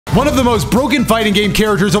One of the most broken fighting game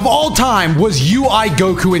characters of all time was UI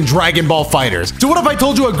Goku in Dragon Ball FighterZ. So what if I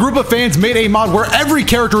told you a group of fans made a mod where every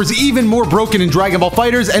character is even more broken in Dragon Ball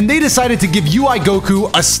FighterZ, and they decided to give UI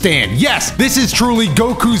Goku a stand? Yes, this is truly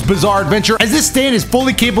Goku's Bizarre Adventure, as this stand is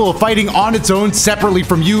fully capable of fighting on its own separately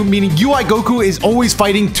from you, meaning UI Goku is always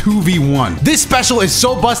fighting 2v1. This special is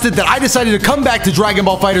so busted that I decided to come back to Dragon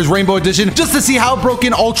Ball FighterZ Rainbow Edition just to see how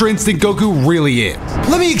broken Ultra Instinct Goku really is.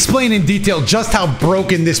 Let me explain in detail just how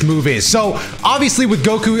broken this move is. So obviously with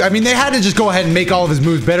Goku, I mean, they had to just go ahead and make all of his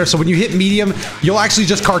moves better. So when you hit medium, you'll actually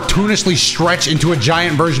just cartoonishly stretch into a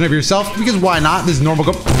giant version of yourself, because why not? This is normal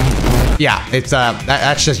Yeah, it's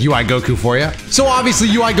that's just UI Goku for you. So obviously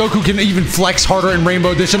UI Goku can even flex harder in Rainbow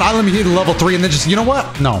Edition. I let me hit level 3 and then just, you know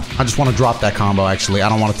what? No, I just want to drop that combo actually. I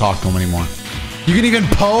don't want to talk to him anymore. You can even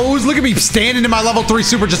pose. Look at me standing in my level 3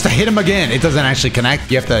 super just to hit him again. It doesn't actually connect.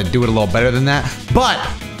 You have to do it a little better than that. But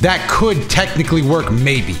that could technically work,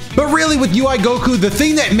 maybe. But really, with UI Goku, the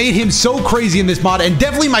thing that made him so crazy in this mod, and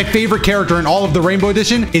definitely my favorite character in all of the Rainbow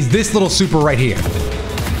Edition, is this little super right here.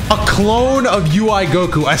 A clone of UI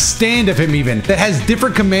Goku, a stand of him even, that has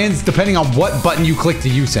different commands depending on what button you click to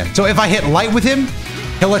use him. So if I hit light with him,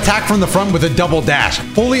 he'll attack from the front with a double dash,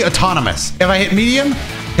 fully autonomous. If I hit medium,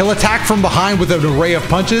 he'll attack from behind with an array of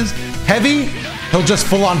punches. Heavy, he'll just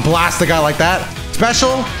full on blast a guy like that.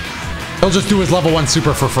 Special, he'll just do his level 1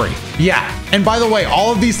 super for free. Yeah, and by the way,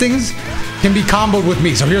 all of these things can be comboed with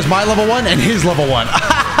me. So here's my level 1 and his level 1.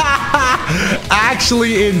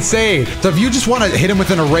 Actually insane. So if you just want to hit him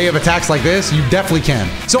with an array of attacks like this, you definitely can.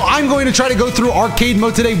 So I'm going to try to go through arcade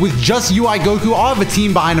mode today with just UI Goku. I'll have a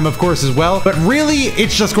team behind him, of course, as well. But really,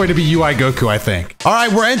 it's just going to be UI Goku, I think. All right,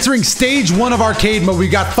 we're entering stage 1 of arcade mode.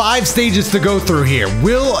 We've got 5 stages to go through here.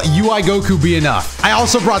 Will UI Goku be enough? I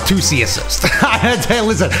also brought 2 C assists.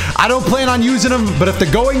 Listen, I don't plan on using them, but if the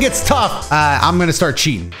going gets tough, I'm going to start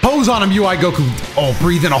cheating. Pose on him, UI Goku. Oh,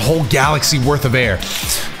 breathe in a whole galaxy worth of air.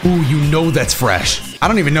 Ooh, you know that's fresh. I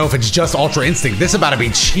don't even know if it's just Ultra Instinct. This is about to be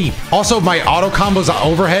cheap. Also, my auto combos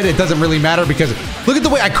overhead, it doesn't really matter because look at the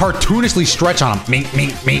way I cartoonishly stretch on him. Me.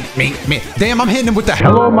 Damn, I'm hitting him with the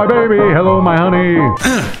hello, my baby. Hello, my honey.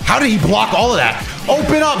 How did he block all of that?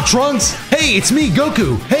 Open up, Trunks. Hey, it's me,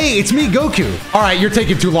 Goku. Hey, it's me, Goku. All right, you're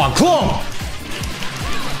taking too long. Clone.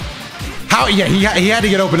 How? Yeah, he had to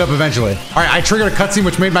get opened up eventually. All right, I triggered a cutscene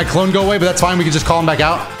which made my clone go away, but that's fine. We can just call him back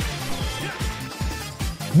out.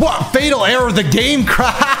 What? Fatal error, the game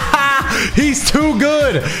crashed. He's too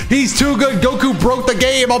good. He's too good. Goku broke the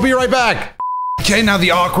game. I'll be right back. Okay, now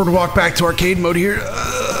the awkward walk back to arcade mode here.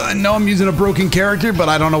 I know I'm using a broken character, but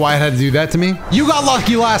I don't know why it had to do that to me. You got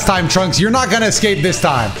lucky last time, Trunks. You're not going to escape this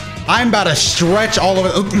time. I'm about to stretch all of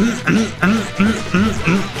it.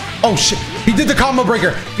 Oh, shit. He did the combo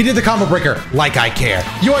breaker. He did the combo breaker. Like I care.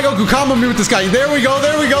 UI Goku, combo me with this guy. There we go.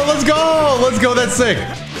 There we go. Let's go. Let's go. That's sick.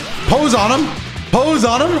 Pose on him. Pose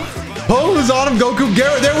on him. Pose on him, Goku.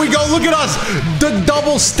 Garrett. There we go. Look at us. The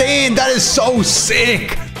double stand. That is so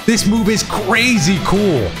sick. This move is crazy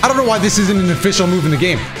cool. I don't know why this isn't an official move in the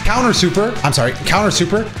game. Counter super. I'm sorry. Counter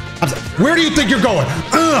super. Where do you think you're going?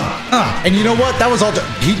 And you know what? That was all.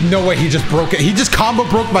 No way. He just broke it. He just combo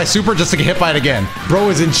broke my super just to get hit by it again. Bro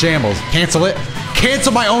is in shambles. Cancel it.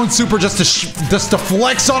 Cancel my own super just to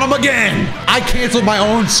flex on him again. I canceled my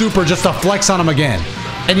own super just to flex on him again.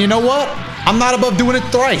 And you know what? I'm not above doing it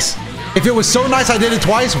thrice. If it was so nice I did it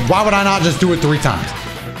twice, why would I not just do it 3 times?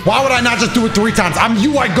 Why would I not just do it 3 times? I'm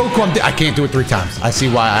UI Goku. I can't do it 3 times. I see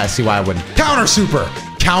why I wouldn't. Counter super.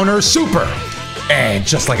 Counter super. And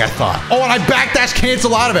just like I thought. Oh, and I backdash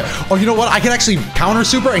cancel out of it. Oh, you know what? I can actually counter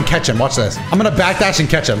super and catch him. Watch this. I'm going to backdash and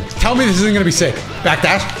catch him. Tell me this isn't going to be sick.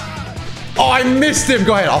 Backdash. Oh, I missed him.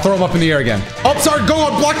 Go ahead. I'll throw him up in the air again. Oh, sorry. Go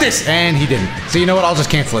on. Block this. And he didn't. So you know what? I'll just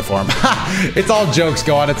cancel it for him. It's all jokes.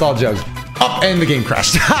 Go on. It's all jokes. Up, and the game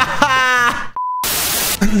crashed.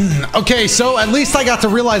 Okay, so at least I got to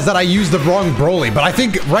realize that I used the wrong Broly. But I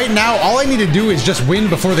think right now, all I need to do is just win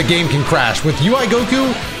before the game can crash. With UI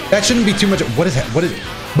Goku, that shouldn't be too much. What is that? What is...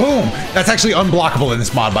 Boom! That's actually unblockable in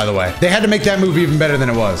this mod, by the way. They had to make that move even better than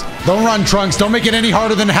it was. Don't run, Trunks. Don't make it any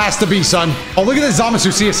harder than it has to be, son. Oh, look at this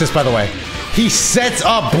Zamasu C assist, by the way. He sets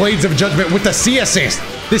up Blades of Judgment with the C assist.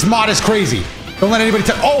 This mod is crazy. Don't let anybody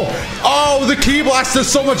tell. Oh, the Ki Blast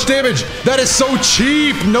does so much damage. That is so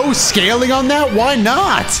cheap. No scaling on that. Why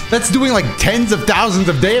not? That's doing like tens of thousands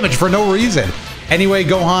of damage for no reason. Anyway,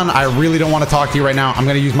 Gohan, I really don't want to talk to you right now. I'm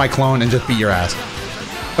going to use my clone and just beat your ass.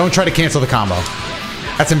 Don't try to cancel the combo.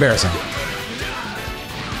 That's embarrassing.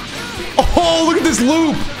 Oh, look at this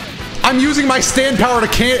loop. I'm using my stand power to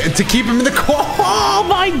keep him in the... Oh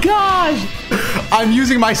my gosh. I'm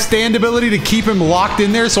using my stand ability to keep him locked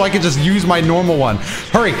in there so I can just use my normal one.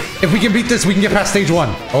 Hurry. If we can beat this, we can get past stage 1.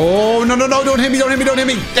 Oh, no, no, no. Don't hit me. Don't hit me. Don't hit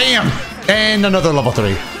me. Damn. And another level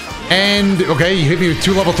 3. And, okay, you hit me with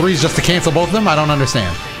 2 level 3s just to cancel both of them? I don't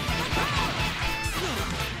understand.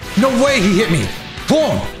 No way he hit me.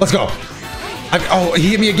 Clone. Let's go. Oh, he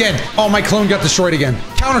hit me again. Oh, my clone got destroyed again.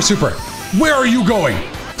 Counter super. Where are you going?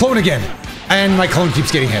 Clone again. And my clone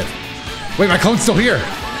keeps getting hit. Wait, my clone's still here.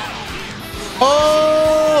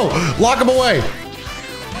 Oh! Lock him away.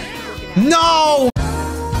 No!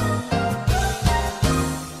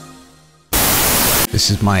 This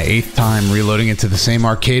is my 8th time reloading into the same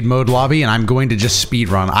arcade mode lobby, and I'm going to just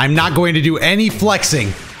speedrun. I'm not going to do any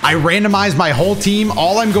flexing. I randomized my whole team.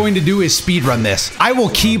 All I'm going to do is speedrun this. I will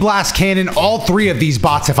key blast cannon all 3 of these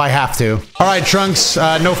bots if I have to. All right, Trunks,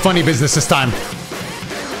 no funny business this time.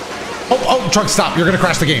 Oh, Trunks, stop. You're going to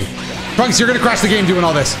crash the game. Trunks, you're going to crash the game doing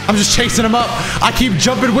all this. I'm just chasing him up. I keep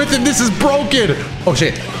jumping with him. This is broken. Oh,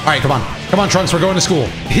 shit. All right, come on. Come on, Trunks. We're going to school.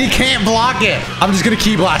 He can't block it. I'm just going to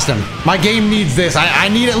key blast him. My game needs this. I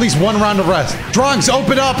need at least 1 round of rest. Trunks,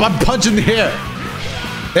 open up. I'm punching the air.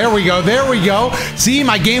 There we go. There we go. See,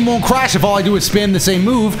 my game won't crash if all I do is spam the same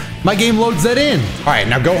move. My game loads that in. All right,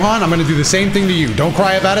 now Gohan, I'm going to do the same thing to you. Don't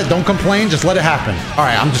cry about it. Don't complain. Just let it happen. All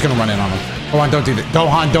right, I'm just going to run in on him. Gohan, don't do this.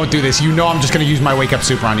 Gohan, don't do this. You know I'm just going to use my wake up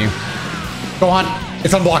super on you. Gohan,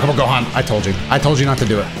 it's unblockable, Gohan. I told you. I told you not to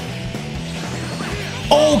do it.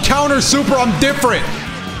 Oh, counter super. I'm different.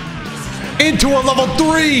 Into a level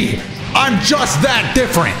 3. I'm just that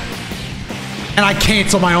different. And I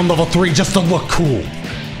cancel my own level 3 just to look cool.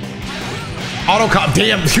 Auto-comp.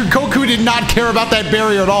 Damn, Goku did not care about that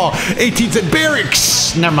barrier at all. 18 said barrier.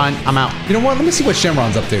 Never mind. I'm out. You know what? Let me see what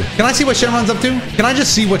Shenron's up to. Can I see what Shenron's up to? Can I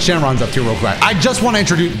just see what Shenron's up to real quick? I just want to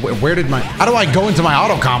introduce... Where did my... How do I go into my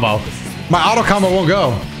auto-combo? My auto-combo won't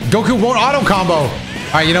go. Goku won't auto-combo. All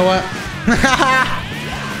right, you know what?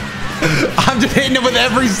 I'm just hitting it with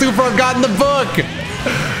every super I've got in the book.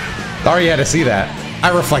 Sorry you had to see that.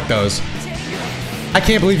 I reflect those. I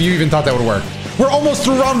can't believe you even thought that would work. We're almost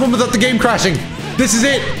through round 1 without the game crashing. This is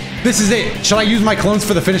it. This is it. Should I use my clones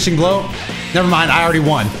for the finishing blow? Never mind. I already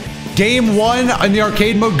won. Game 1 in the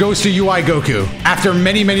arcade mode goes to UI Goku after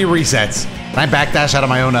many, many resets. Can I backdash out of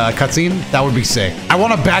my own cutscene? That would be sick. I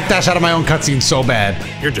want to backdash out of my own cutscene so bad.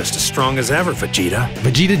 You're just as strong as ever, Vegeta.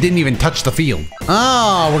 Vegeta didn't even touch the field.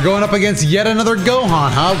 Oh, we're going up against yet another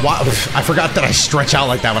Gohan, huh? Wow. I forgot that I stretch out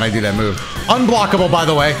like that when I do that move. Unblockable, by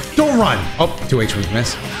the way. Don't run. Oh, 2H was a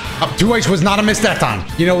miss. 2H was not a miss that time.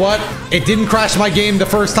 You know what? It didn't crash my game the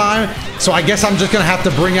first time, so I guess I'm just going to have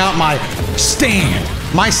to bring out my stand.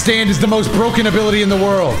 My stand is the most broken ability in the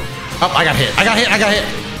world. Oh, I got hit. I got hit. I got hit.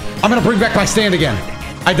 I'm gonna bring back my stand again.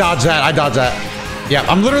 I dodged that. I dodged that. Yeah,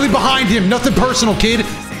 I'm literally behind him. Nothing personal, kid.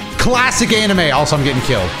 Classic anime. Also, I'm getting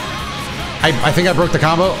killed. I think I broke the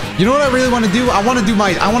combo. You know what I really want to do? I want to do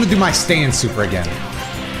my stand super again.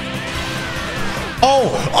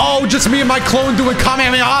 Oh, just me and my clone doing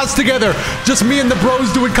Kamehamehas together. Just me and the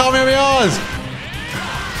bros doing Kamehamehas.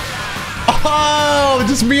 Oh,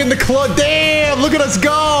 just me and the clone. Damn, look at us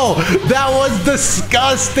go. That was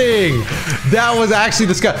disgusting. That was actually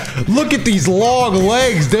disgusting. Look at these long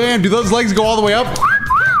legs. Damn, do those legs go all the way up?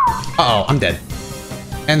 Uh-oh, I'm dead.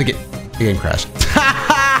 And the game crashed.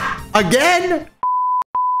 Again?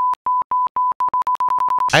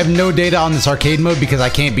 I have no data on this arcade mode because I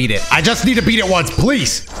can't beat it. I just need to beat it once,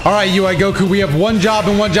 please. All right, UI Goku, we have one job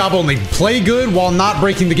and one job only. Play good while not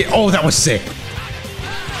breaking the game. Oh, that was sick.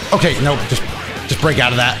 Okay, nope, just break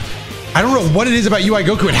out of that. I don't know what it is about UI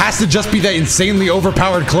Goku. It has to just be that insanely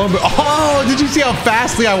overpowered clone. But oh, did you see how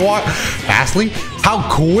fastly I walked? Fastly? How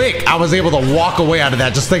quick I was able to walk away out of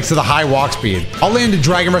that just thanks to the high walk speed. I'll land a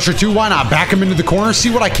Dragon Rusher 2. Why not? Back him into the corner. See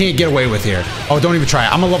what I can't get away with here. Oh, don't even try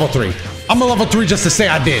it. I'm a level 3. I'm a level 3 just to say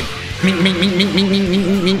I did. And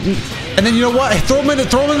then you know what? Throw him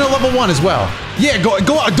into level 1 as well. Yeah, go.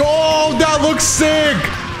 Oh, that looks sick.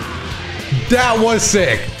 That was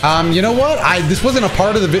sick. You know what? This wasn't a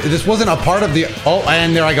part of the. Oh,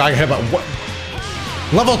 and there I go. I hit about what?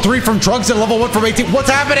 Level 3 from Trunks and level 1 from 18. What's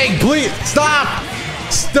happening? Please stop!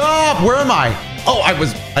 Stop! Where am I? Oh,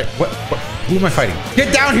 what? Who am I fighting?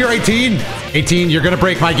 Get down here, 18. 18, you're gonna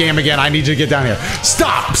break my game again. I need you to get down here.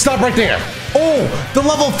 Stop! Stop right there. Oh, the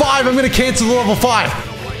level 5. I'm gonna cancel the level 5.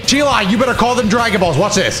 Chila, you better call them Dragon Balls.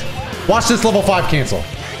 Watch this. Watch this level 5 cancel.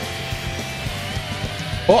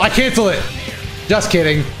 Oh, I cancel it. Just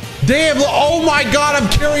kidding. Damn, oh my god, I'm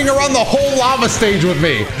carrying around the whole lava stage with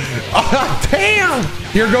me. Damn.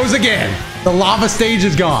 Here goes again. The lava stage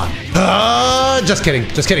is gone. Just kidding.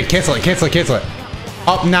 Just kidding. Cancel it. Cancel it. Cancel it.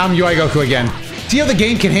 Oh, now I'm UI Goku again. See how the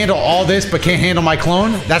game can handle all this, but can't handle my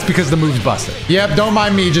clone? That's because the move's busted. Yep, don't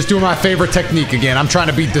mind me, just doing my favorite technique again. I'm trying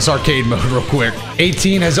to beat this arcade mode real quick.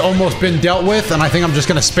 18 has almost been dealt with, and I think I'm just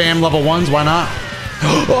gonna spam level 1s, why not?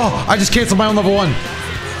 Oh, I just canceled my own level 1.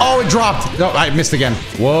 Oh, it dropped. No, I missed again.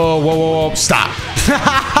 Whoa, whoa, whoa, whoa, stop.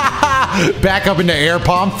 Back up into air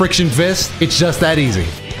palm, friction fist. It's just that easy.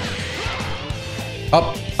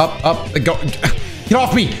 Up, up, up, go. Get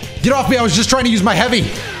off me. Get off me. I was just trying to use my heavy.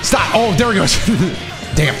 Stop. Oh, there he goes.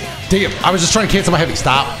 Damn. Damn. I was just trying to cancel my heavy.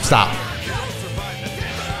 Stop. Stop.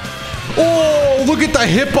 Oh, look at the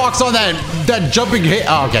hitbox on that jumping hit.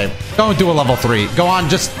 Oh, okay. Don't do a level 3. Go on.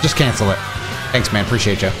 Just cancel it. Thanks, man.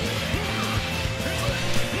 Appreciate you.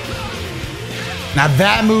 Now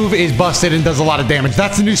that move is busted and does a lot of damage.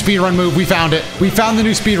 That's the new speedrun move. We found it. We found the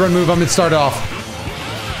new speedrun move. I'm gonna start off.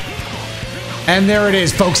 And there it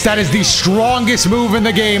is, folks. That is the strongest move in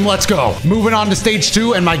the game. Let's go. Moving on to stage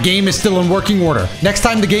 2, and my game is still in working order. Next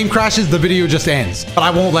time the game crashes, the video just ends. But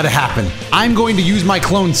I won't let it happen. I'm going to use my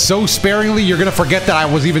clone so sparingly, you're gonna forget that I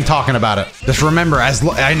was even talking about it. Just remember,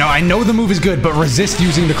 I know the move is good, but resist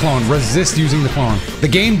using the clone. Resist using the clone. The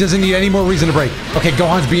game doesn't need any more reason to break. Okay,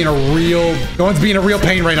 Gohan's being a real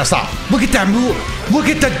pain right now. Stop. Look at that move. Look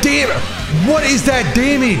at the damage. What is that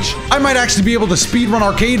damage? I might actually be able to speedrun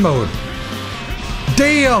arcade mode.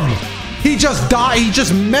 Damn! He just died. He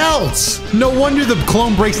just melts. No wonder the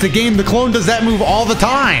clone breaks the game. The clone does that move all the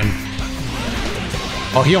time.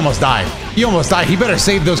 Oh, he almost died. He almost died. He better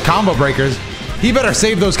save those combo breakers. He better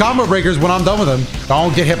save those combo breakers when I'm done with him.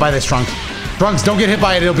 Don't get hit by this, Trunks. Trunks, don't get hit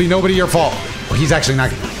by it. It'll be nobody your fault. Well, he's actually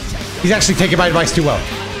not. He's actually taking my advice too well.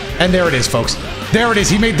 And there it is, folks. There it is.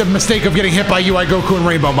 He made the mistake of getting hit by UI Goku and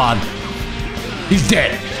Rainbow Mod. He's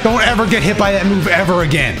dead. Don't ever get hit by that move ever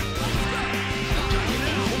again.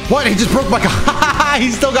 What? He just broke my combo.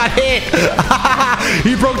 He still got hit.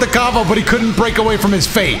 He broke the combo, but he couldn't break away from his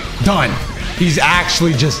fate. Done. He's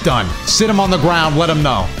actually just done. Sit him on the ground. Let him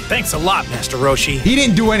know. Thanks a lot, Master Roshi. He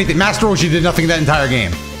didn't do anything. Master Roshi did nothing that entire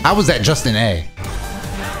game. How was that just an A?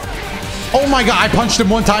 Oh my god, I punched him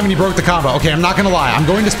one time and he broke the combo. Okay, I'm not gonna lie. I'm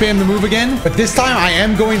going to spam the move again, but this time I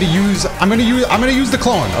am going to use I'm gonna use the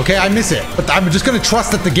clone, okay? I miss it. But I'm just gonna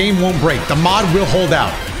trust that the game won't break. The mod will hold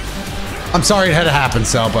out. I'm sorry it had to happen,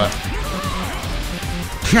 Cell, but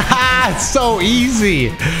it's so easy.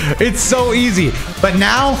 It's so easy. But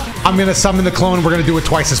now I'm gonna summon the clone and we're gonna do it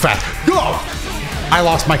twice as fast. Go! I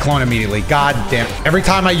lost my clone immediately. God damn. Every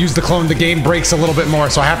time I use the clone, the game breaks a little bit more,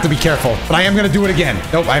 so I have to be careful. But I am gonna do it again.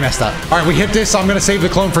 Nope, I messed up. All right, we hit this, so I'm gonna save the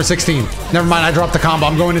clone for 16. Never mind, I dropped the combo.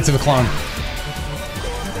 I'm going into the clone.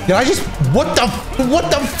 Did I just, what the,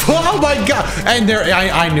 oh my god. And there,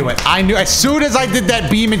 I knew it. I knew, as soon as I did that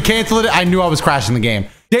beam and canceled it, I knew I was crashing the game.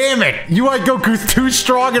 Damn it, UI Goku's too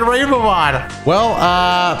strong in Rainbow Mod. Well,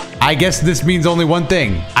 I guess this means only one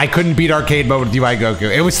thing. I couldn't beat arcade mode with UI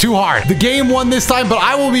Goku. It was too hard. The game won this time, but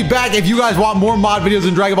I will be back. If you guys want more mod videos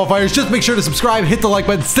in Dragon Ball FighterZ, just make sure to subscribe, hit the like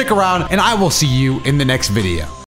button, stick around, and I will see you in the next video.